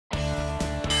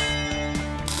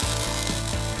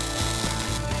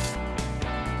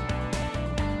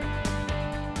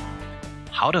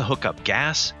how to hook up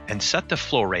gas and set the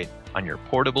flow rate on your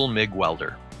portable MIG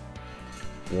welder.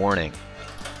 Warning: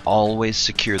 always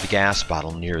secure the gas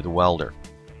bottle near the welder.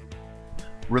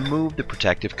 Remove the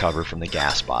protective cover from the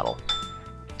gas bottle.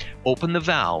 Open the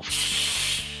valve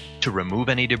to remove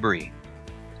any debris.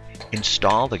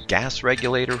 Install the gas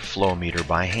regulator flow meter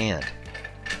by hand.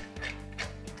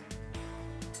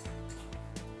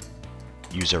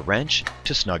 Use a wrench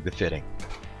to snug the fitting.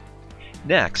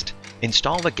 Next,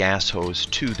 install the gas hose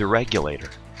to the regulator.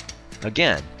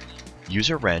 Again,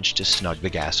 use a wrench to snug the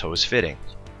gas hose fitting.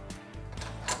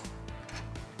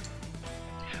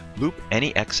 Loop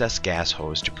any excess gas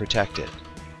hose to protect it.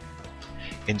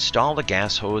 Install the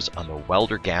gas hose on the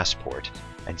welder gas port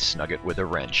and snug it with a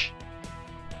wrench.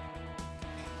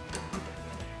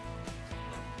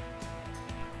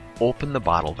 Open the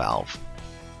bottle valve.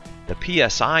 The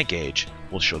PSI gauge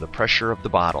will show the pressure of the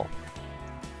bottle.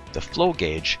 The flow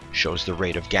gauge shows the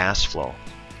rate of gas flow.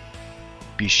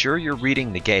 Be sure you're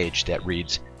reading the gauge that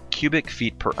reads cubic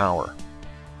feet per hour.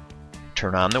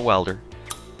 Turn on the welder,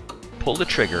 pull the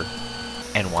trigger,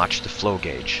 and watch the flow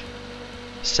gauge.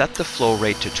 Set the flow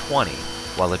rate to 20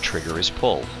 while the trigger is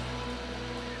pulled.